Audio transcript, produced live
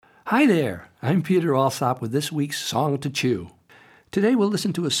Hi there, I'm Peter Alsop with this week's Song to Chew. Today we'll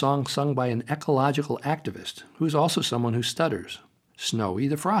listen to a song sung by an ecological activist who is also someone who stutters, Snowy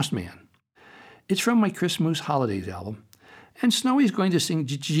the Frostman. It's from my Christmas Holidays album, and Snowy's going to sing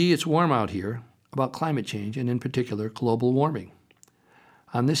Gee, It's Warm Out Here about climate change and in particular global warming.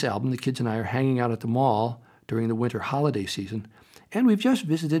 On this album, the kids and I are hanging out at the mall during the winter holiday season, and we've just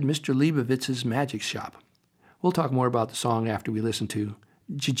visited Mr. Leibovitz's magic shop. We'll talk more about the song after we listen to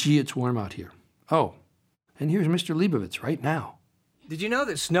Gee, It's Warm Out Here. Oh, and here's Mr. Leibovitz right now. Did you know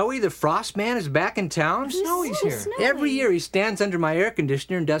that Snowy the Frostman is back in town? Snowy's here. Snowy. Every year he stands under my air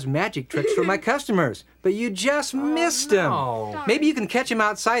conditioner and does magic tricks for my customers. But you just missed him. no. Maybe you can catch him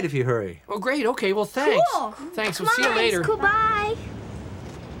outside if you hurry. Oh, great. Okay, well, thanks. Cool. Thanks. Come We'll see you on, later. Cool, bye.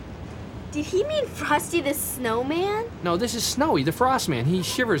 Did he mean Frosty the Snowman? No, this is Snowy, the Frostman. He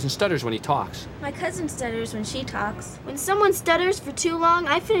shivers and stutters when he talks. My cousin stutters when she talks. When someone stutters for too long,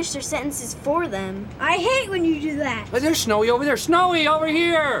 I finish their sentences for them. I hate when you do that. Oh, there's Snowy over there. Snowy, over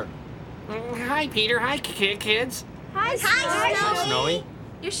here! Hi, Peter. Hi, kids. Hi, Snowy. Snowy?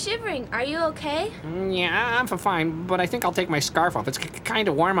 You're shivering. Are you okay? Yeah, I'm fine, but I think I'll take my scarf off. It's kind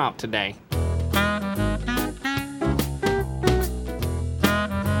of warm out today.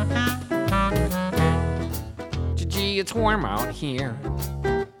 Gee, it's warm out here.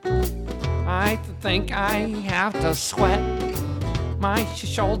 I think I have to sweat. My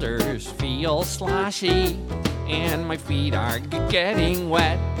shoulders feel sloshy, and my feet are getting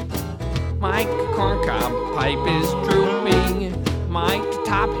wet. My corncob pipe is drooping. My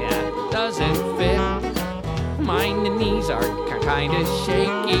top hat doesn't fit. My knees are kind of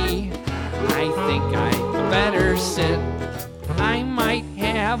shaky. I think I better sit. I might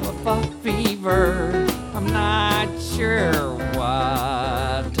have a fever. I'm not sure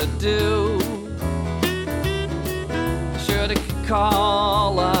what to do. Should I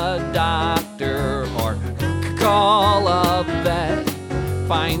call a doctor or call a vet?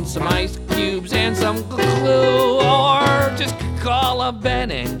 Find some ice cubes and some glue, or just call a Ben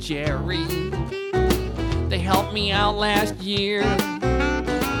and Jerry. They helped me out last year.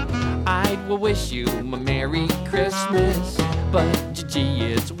 I will wish you a Merry Christmas, but gee,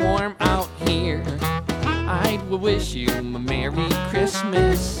 it's warm out here. I will wish you a Merry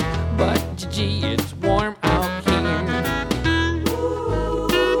Christmas, but gee, it's warm out here.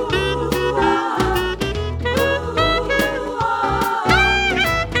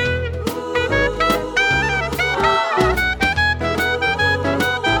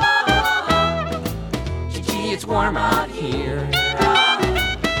 It's warm out here.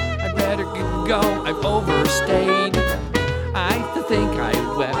 I better go, I've overstayed. I think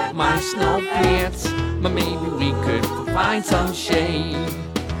I wet my snow pants, but maybe we could find some shade.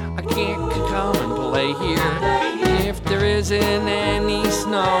 I can't come and play here if there isn't any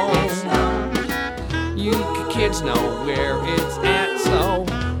snow. You kids know where it's at, so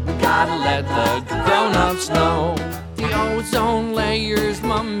we gotta let the grown-ups know. The ozone layer's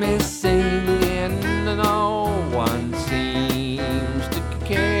my missing, and no one seems to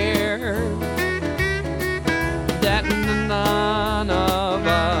care that none of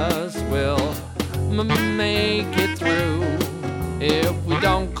us will make it through if we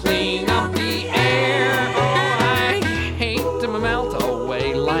don't clean up the air. Oh, I hate to melt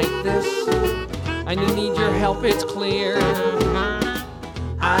away like this. I need your help, it's clear.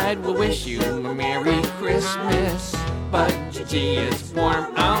 I will wish you a Merry Christmas, but gee, it's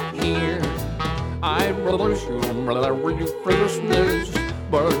warm out here. I will wish you a Merry Christmas,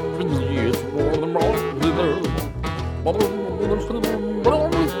 but gee, it's warm out here.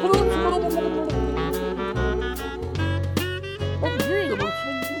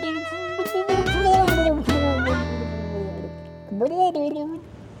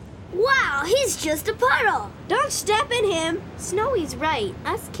 Wow, he's just a puddle. Don't step in him. Snowy's right.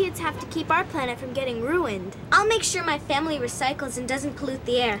 Us kids have to keep our planet from getting ruined. I'll make sure my family recycles and doesn't pollute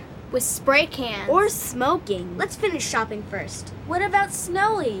the air. With spray cans. Or smoking. Let's finish shopping first. What about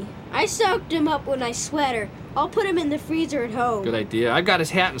Snowy? I soaked him up with my sweater. I'll put him in the freezer at home. Good idea. I've got his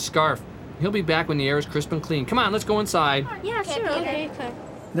hat and scarf. He'll be back when the air is crisp and clean. Come on, let's go inside. Yeah, sure. Okay.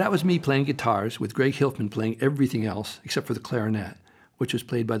 That was me playing guitars with Greg Hilfman playing everything else except for the clarinet, which was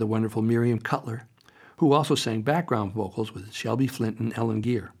played by the wonderful Miriam Cutler, who also sang background vocals with Shelby Flint and Ellen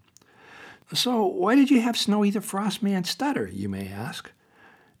Gear. So why did you have Snowy the Frostman stutter, you may ask?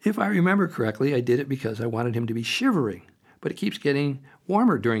 If I remember correctly, I did it because I wanted him to be shivering, but it keeps getting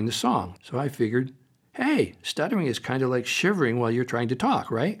warmer during the song, so I figured, hey, stuttering is kind of like shivering while you're trying to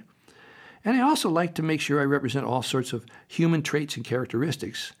talk, right? And I also like to make sure I represent all sorts of human traits and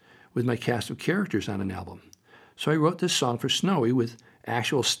characteristics with my cast of characters on an album. So I wrote this song for Snowy with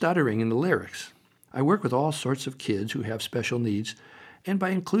actual stuttering in the lyrics. I work with all sorts of kids who have special needs, and by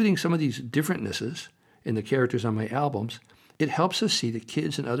including some of these differentnesses in the characters on my albums, it helps us see that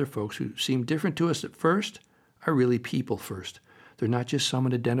kids and other folks who seem different to us at first are really people first. They're not just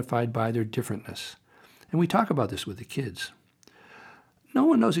someone identified by their differentness. And we talk about this with the kids. No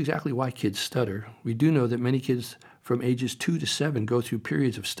one knows exactly why kids stutter. We do know that many kids from ages 2 to 7 go through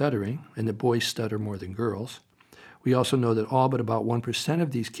periods of stuttering, and that boys stutter more than girls. We also know that all but about 1%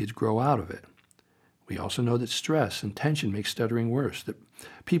 of these kids grow out of it. We also know that stress and tension make stuttering worse, that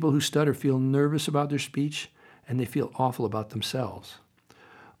people who stutter feel nervous about their speech, and they feel awful about themselves.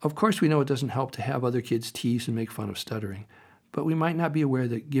 Of course, we know it doesn't help to have other kids tease and make fun of stuttering, but we might not be aware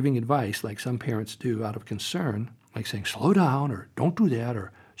that giving advice, like some parents do out of concern, like saying, slow down, or don't do that,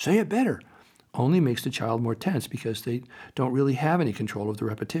 or say it better, only makes the child more tense because they don't really have any control of the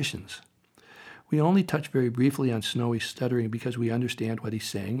repetitions. We only touch very briefly on Snowy's stuttering because we understand what he's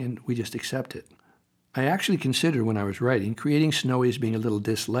saying and we just accept it. I actually considered when I was writing, creating Snowy as being a little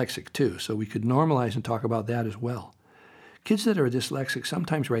dyslexic too, so we could normalize and talk about that as well. Kids that are dyslexic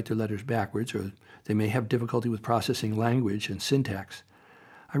sometimes write their letters backwards, or they may have difficulty with processing language and syntax.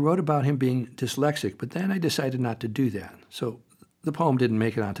 I wrote about him being dyslexic, but then I decided not to do that, so the poem didn't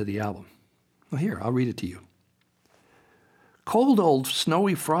make it onto the album. Well, here, I'll read it to you. Cold old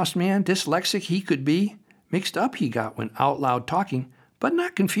snowy frost man, dyslexic he could be. Mixed up he got when out loud talking, but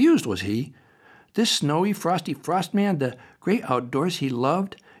not confused was he. This snowy, frosty frost man, the great outdoors he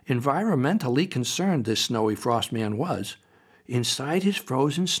loved, environmentally concerned this snowy frost man was. Inside his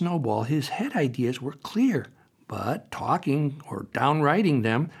frozen snowball, his head ideas were clear, but talking or downwriting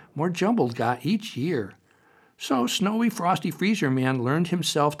them more jumbled got each year. So snowy, frosty freezer man learned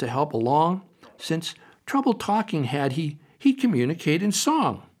himself to help along, since trouble talking had he'd communicate in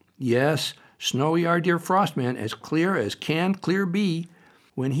song. Yes, Snowy, our dear Frostman, as can clear be.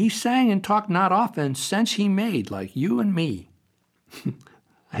 When he sang and talked not often, sense he made, like you and me.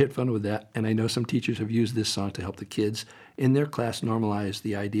 I had fun with that, and I know some teachers have used this song to help the kids in their class normalize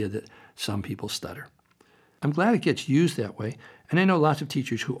the idea that some people stutter. I'm glad it gets used that way, and I know lots of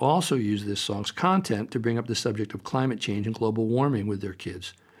teachers who also use this song's content to bring up the subject of climate change and global warming with their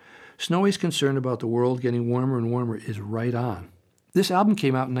kids. Snowy's concern about the world getting warmer and warmer is right on. This album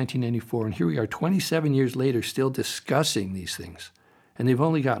came out in 1994, and here we are 27 years later still discussing these things. And they've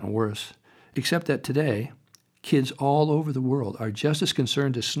only gotten worse, except that today, kids all over the world are just as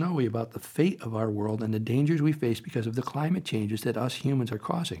concerned as Snowy about the fate of our world and the dangers we face because of the climate changes that us humans are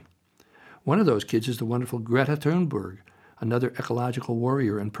causing. One of those kids is the wonderful Greta Thunberg, another ecological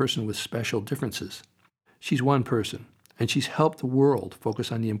warrior and person with special differences. She's one person, and she's helped the world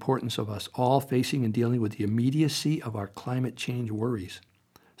focus on the importance of us all facing and dealing with the immediacy of our climate change worries.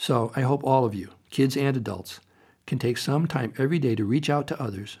 So I hope all of you, kids and adults, can take some time every day to reach out to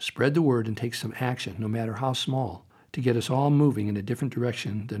others, spread the word, and take some action, no matter how small, to get us all moving in a different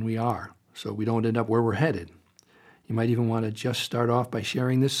direction than we are, so we don't end up where we're headed. You might even want to just start off by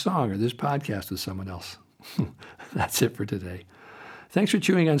sharing this song or this podcast with someone else. That's it for today. Thanks for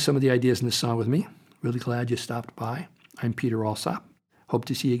chewing on some of the ideas in this song with me. Really glad you stopped by. I'm Peter Alsop. Hope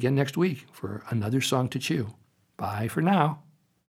to see you again next week for another song to chew. Bye for now.